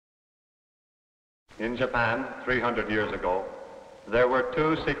In Japan, 300 years ago, there were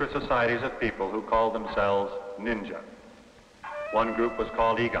two secret societies of people who called themselves ninja. One group was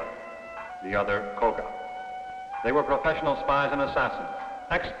called Iga, the other Koga. They were professional spies and assassins,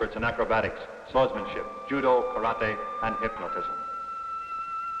 experts in acrobatics, swordsmanship, judo, karate, and hypnotism.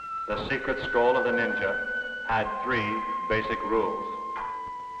 The secret scroll of the ninja had three basic rules.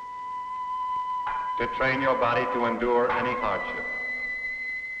 To train your body to endure any hardship.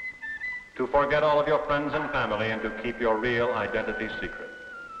 To forget all of your friends and family and to keep your real identity secret.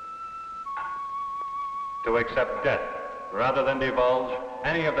 To accept death rather than divulge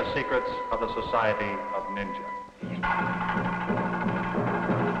any of the secrets of the Society of Ninja.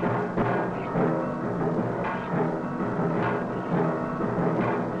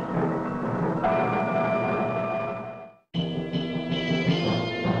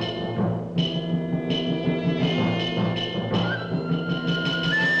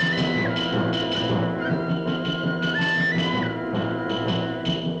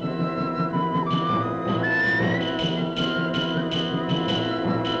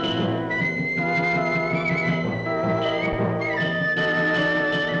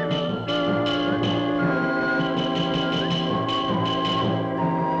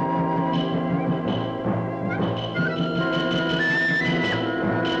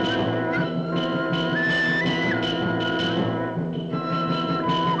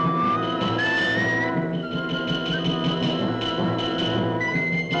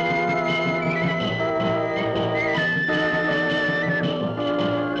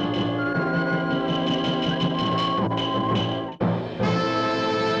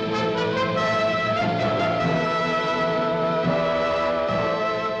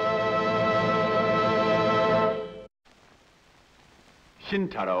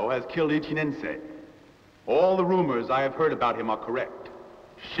 Shintaro has killed Ichinense. All the rumors I have heard about him are correct.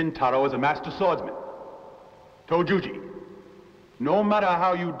 Shintaro is a master swordsman. Tojuji, no matter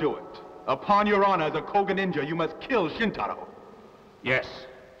how you do it, upon your honor as a Koga ninja, you must kill Shintaro. Yes,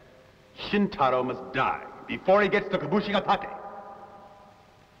 Shintaro must die before he gets to Kabushigatake.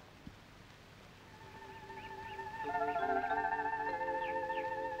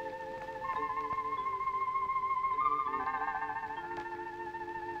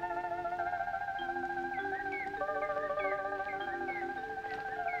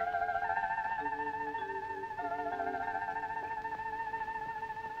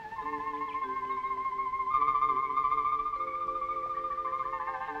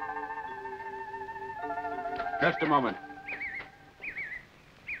 Just a moment.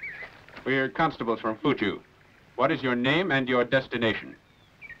 We're constables from Fuju. What is your name and your destination?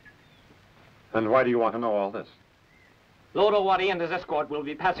 And why do you want to know all this? Lord Owari and his escort will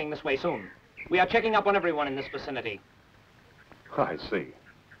be passing this way soon. We are checking up on everyone in this vicinity. I see.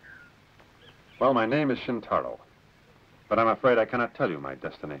 Well, my name is Shintaro, but I'm afraid I cannot tell you my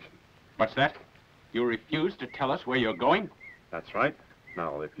destination. What's that? You refuse to tell us where you're going? That's right.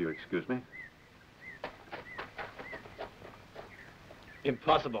 Now, if you excuse me.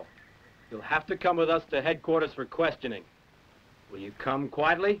 Impossible. You'll have to come with us to headquarters for questioning. Will you come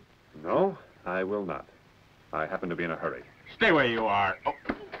quietly? No, I will not. I happen to be in a hurry. Stay where you are. Oh.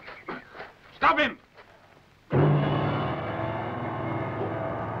 Stop him!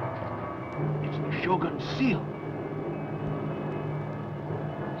 It's the Shogun's seal.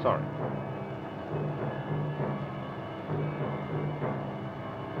 Sorry.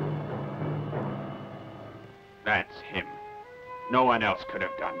 That's him. No one else could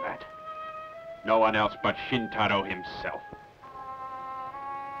have done that. No one else but Shintaro himself.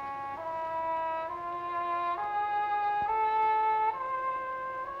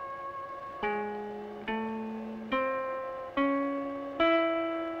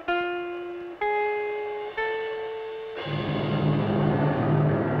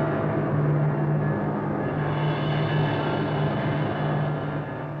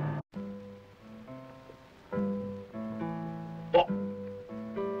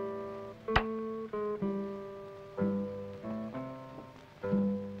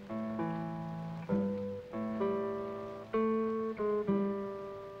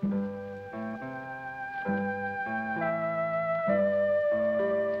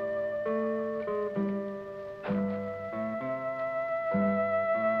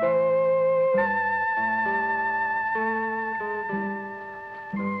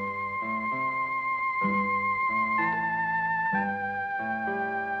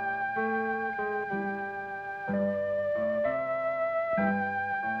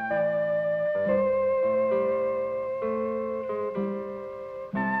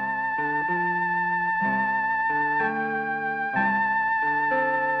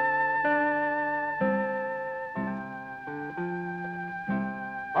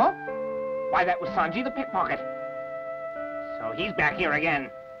 Why, that was Sanji the pickpocket. So he's back here again.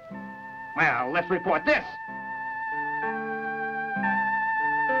 Well, let's report this.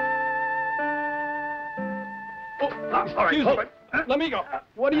 Oh, excuse me. Let me go.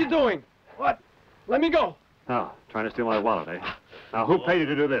 What are you doing? What? Let me go. Oh, trying to steal my wallet, eh? Now, who paid you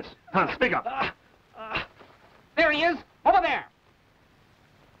to do this? Huh, speak up. There he is, over there.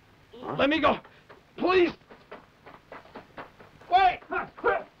 Huh? Let me go. Please. Wait.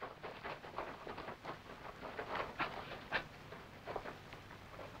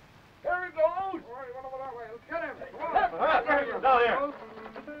 Here he goes. Let's get him. Down here.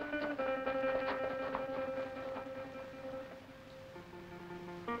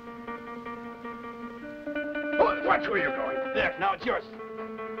 Watch where you're going. There, now it's yours.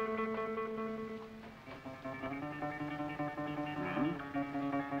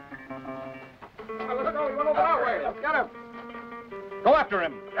 Let's go. He went over that way. Let's get him. Go after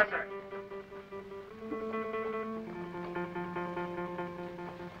him. Yes, sir.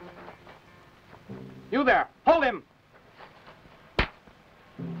 You there, hold him.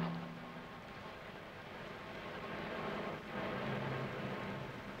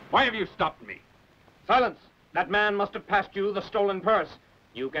 Why have you stopped me? Silence. That man must have passed you the stolen purse.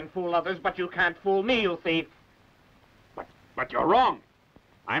 You can fool others, but you can't fool me, you thief. But you're wrong.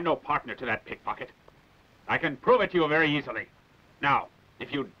 I'm no partner to that pickpocket. I can prove it to you very easily. Now,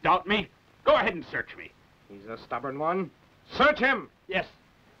 if you doubt me, go ahead and search me. He's a stubborn one. Search him. Yes.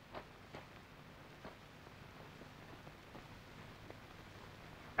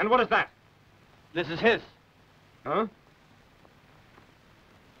 And what is that? This is his. Huh?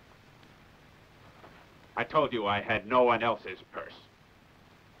 I told you I had no one else's purse.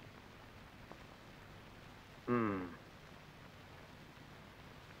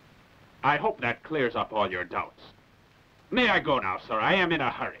 I hope that clears up all your doubts. May I go now, sir? I am in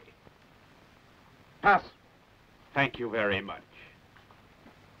a hurry. Pass. Thank you very much.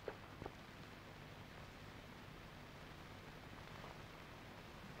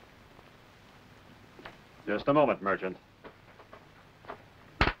 Just a moment, merchant.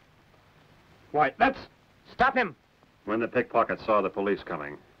 Why, that's... Stop him. When the pickpocket saw the police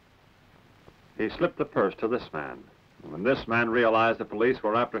coming, he slipped the purse to this man. And when this man realized the police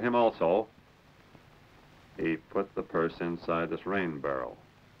were after him also, he put the purse inside this rain barrel.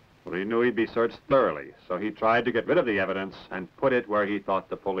 But he knew he'd be searched thoroughly, so he tried to get rid of the evidence and put it where he thought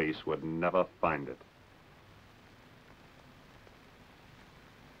the police would never find it.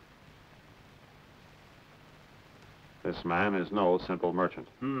 This man is no simple merchant.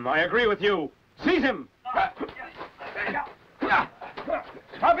 I agree with you. Seize him.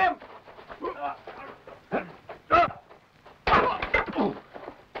 Stop him.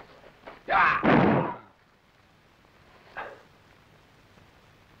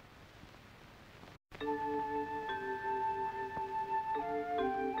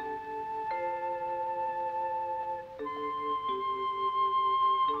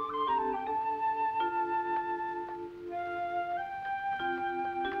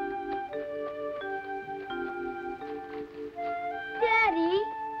 Daddy,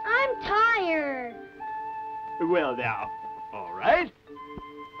 I'm tired. Well, now, all right.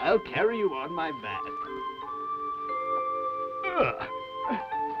 I'll carry you on my back. Ugh.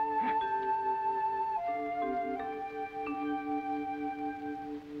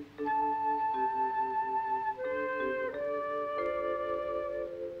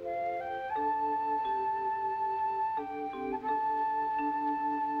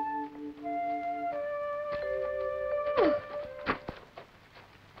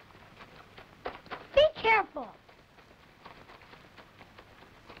 Be careful.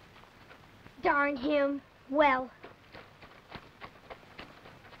 Darn him. Well.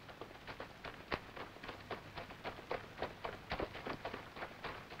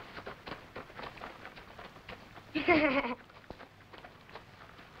 Excuse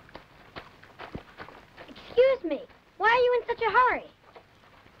me. Why are you in such a hurry?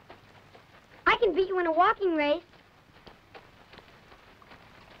 I can beat you in a walking race.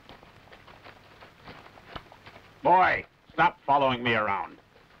 Boy, stop following me around.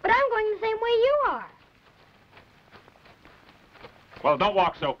 But I'm going the same way you are. Well, don't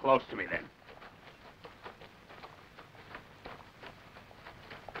walk so close to me then.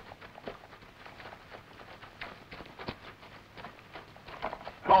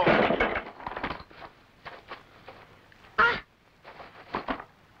 Oh. Ah!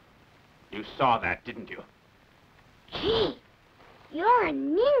 You saw that, didn't you? Gee, you're a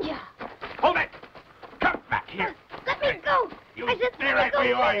ninja. Hold it! Come back here. Let me go. You I said, stay let right me go. where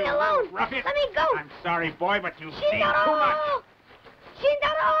you are, Leave me you alone. ruffian. Let me go. I'm sorry, boy, but you've seen too much. Shintaro!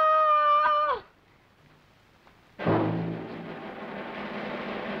 Shintaro!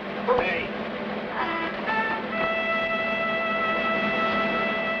 Hey.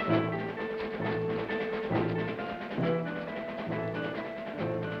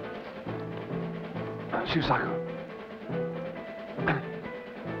 Shusaku.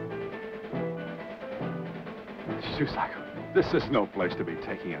 Shusaku, this is no place to be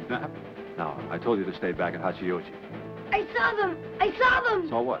taking a nap. Now, I told you to stay back at Hachiyoshi. I saw them! I saw them!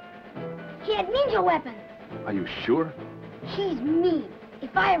 So what? He had ninja weapons. Are you sure? He's mean.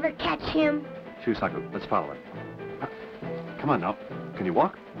 If I ever catch him... Shusaku, let's follow him. Come on now. Can you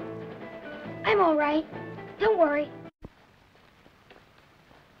walk? I'm all right. Don't worry.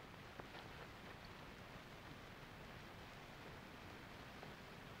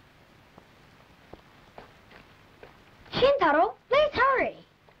 Shintaro, let's hurry.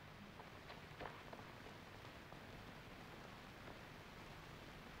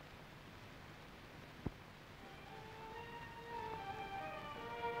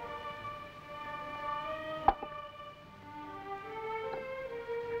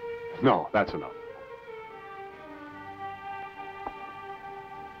 No, that's enough.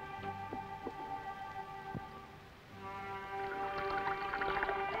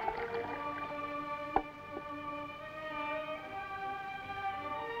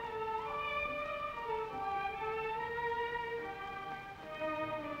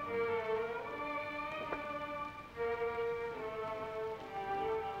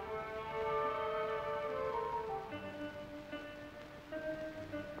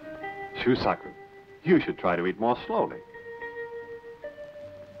 Shusaku, you should try to eat more slowly.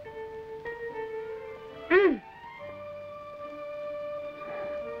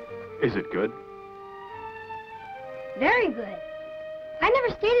 Is it good? Very good. I never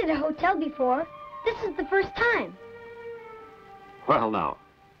stayed at a hotel before. This is the first time. Well, now,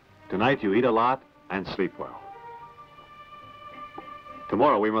 tonight you eat a lot and sleep well.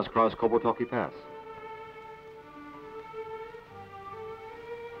 Tomorrow we must cross Kobotoki Pass.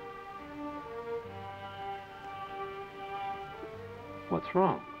 What's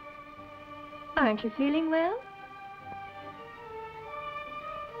wrong? Aren't you feeling well?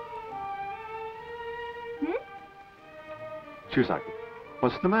 Shusaku,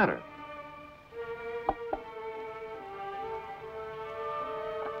 what's the matter?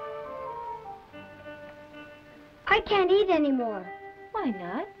 I can't eat anymore. Why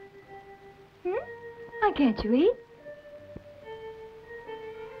not? Why can't you eat?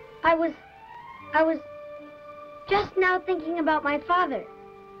 I was just now thinking about my father.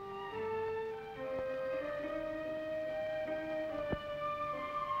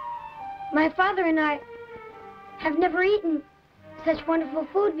 My father and I have never eaten such wonderful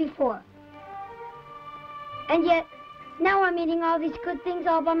food before. And yet, now I'm eating all these good things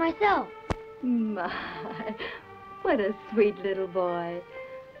all by myself. My, what a sweet little boy.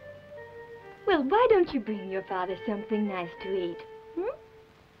 Well, why don't you bring your father something nice to eat?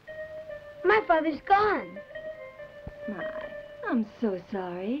 My father's gone. My, I'm so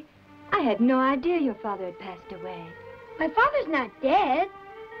sorry. I had no idea your father had passed away. My father's not dead.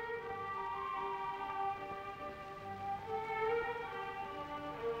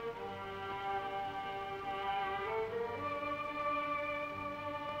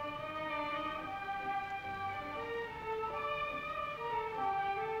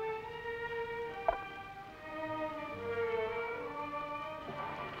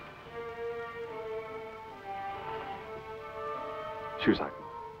 Shusaku,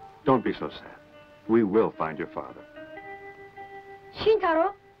 don't be so sad. We will find your father.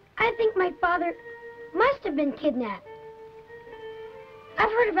 Shintaro, I think my father must have been kidnapped. I've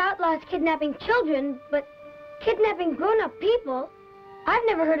heard of outlaws kidnapping children, but kidnapping grown-up people, I've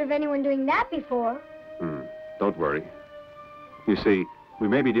never heard of anyone doing that before. Don't worry. You see, we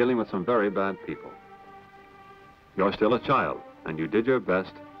may be dealing with some very bad people. You're still a child, and you did your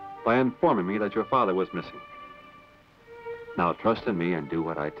best by informing me that your father was missing. Now trust in me and do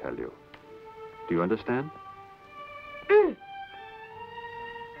what I tell you. Do you understand?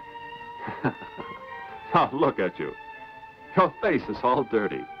 Now look at you. Your face is all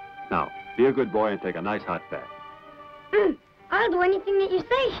dirty. Now, be a good boy and take a nice hot bath. I'll do anything that you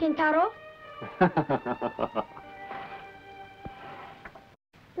say, Shintaro.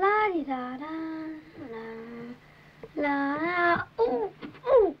 La-di-da-da, la-la, ooh,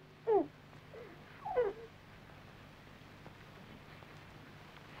 ooh, ooh.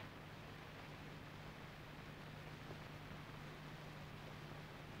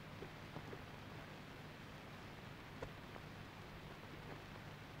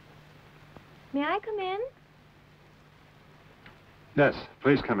 May I come in? Yes,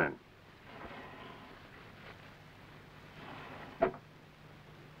 please come in.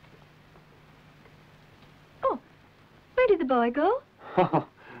 boy go?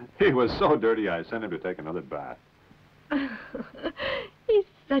 He was so dirty I sent him to take another bath. He's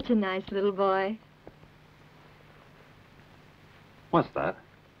such a nice little boy. What's that?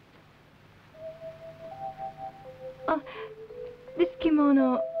 Oh, this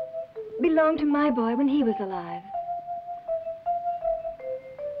kimono belonged to my boy when he was alive.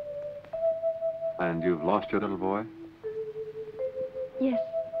 And you've lost your little boy? Yes,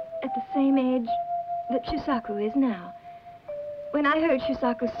 at the same age that Shusaku is now. When I heard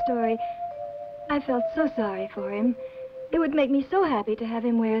Shusaku's story, I felt so sorry for him. It would make me so happy to have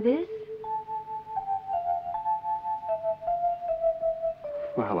him wear this.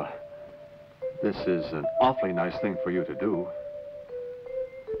 Well, this is an awfully nice thing for you to do.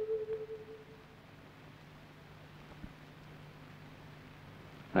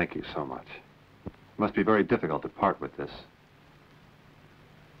 Thank you so much. It must be very difficult to part with this.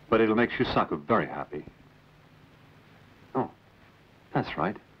 But it'll make Shusaku very happy. Oh, that's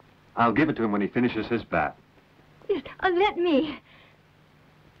right. I'll give it to him when he finishes his bath. Yes, let me.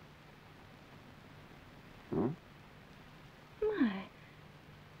 Hmm? My.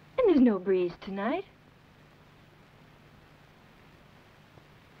 And there's no breeze tonight.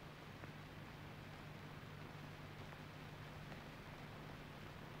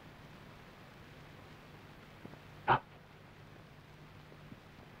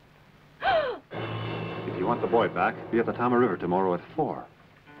 If you want the boy back, be at the Tama River tomorrow at 4.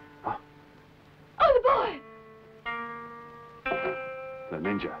 Oh, the boy! The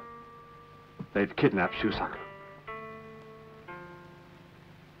ninja. They've kidnapped Shusaku.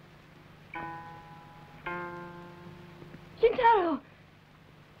 Shintaro!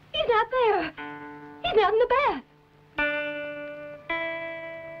 He's not there! He's not in the bath!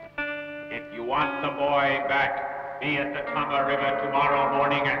 If you want the boy back, be at the Tama River tomorrow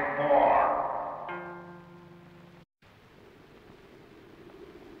morning at 4.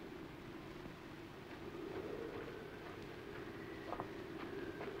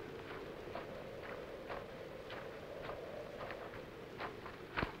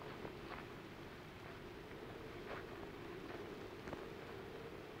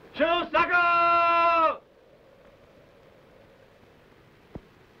 Shusaku!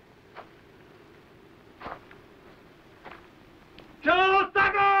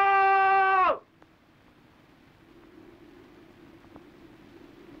 Shusaku!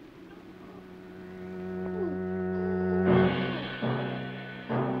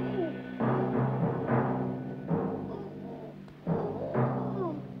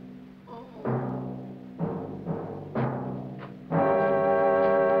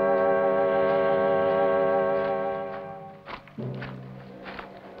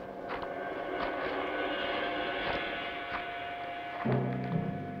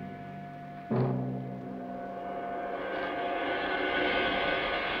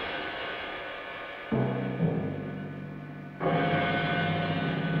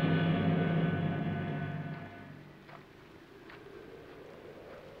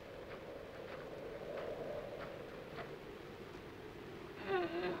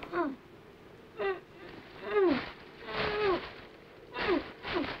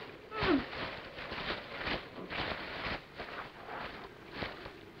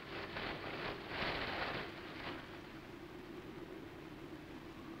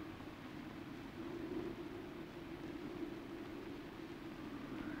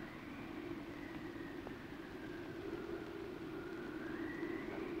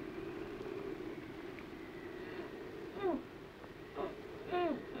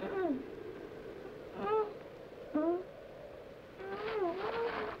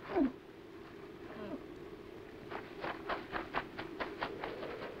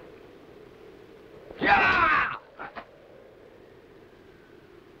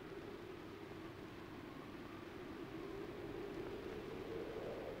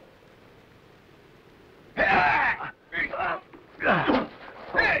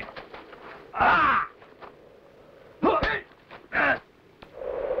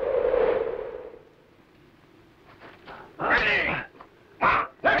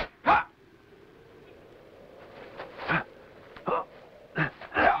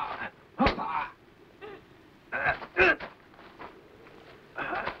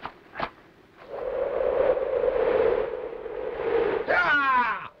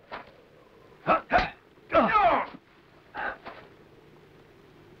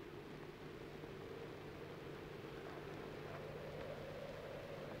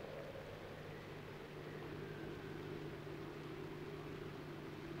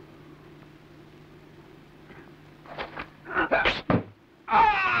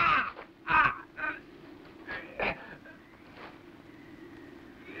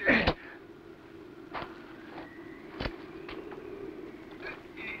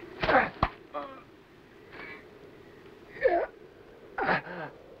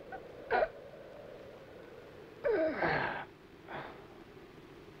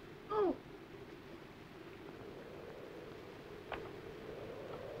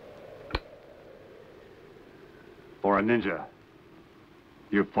 a ninja.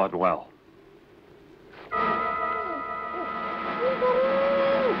 You fought well.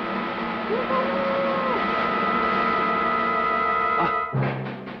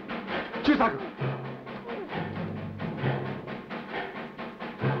 Shusaku!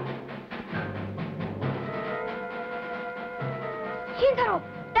 Shintaro,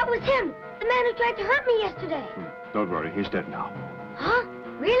 that was him. The man who tried to hurt me yesterday. Don't worry, he's dead now. Huh?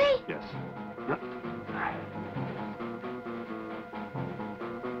 Really? Yes.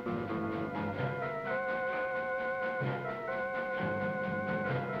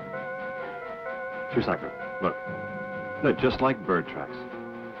 Shusaku, look. They're just like bird tracks.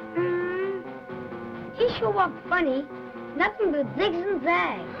 He sure walked funny. Nothing but zigs and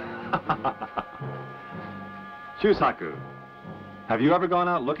zags. Shusaku, have you ever gone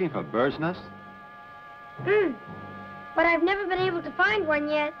out looking for birds' nests? But I've never been able to find one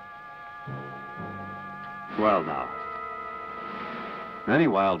yet. Well, now. Many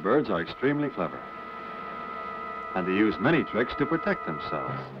wild birds are extremely clever. And they use many tricks to protect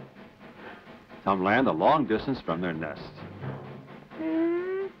themselves. Some land a long distance from their nests.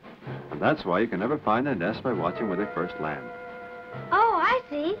 And that's why you can never find their nest by watching where they first land. Oh, I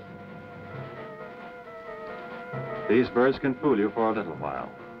see. These birds can fool you for a little while.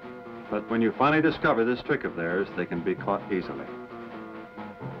 But when you finally discover this trick of theirs, they can be caught easily.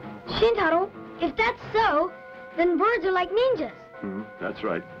 Shintaro, if that's so, then birds are like ninjas. That's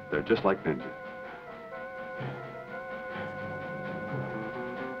right. They're just like ninjas.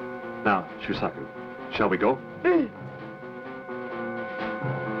 Now, Shusaku, shall we go?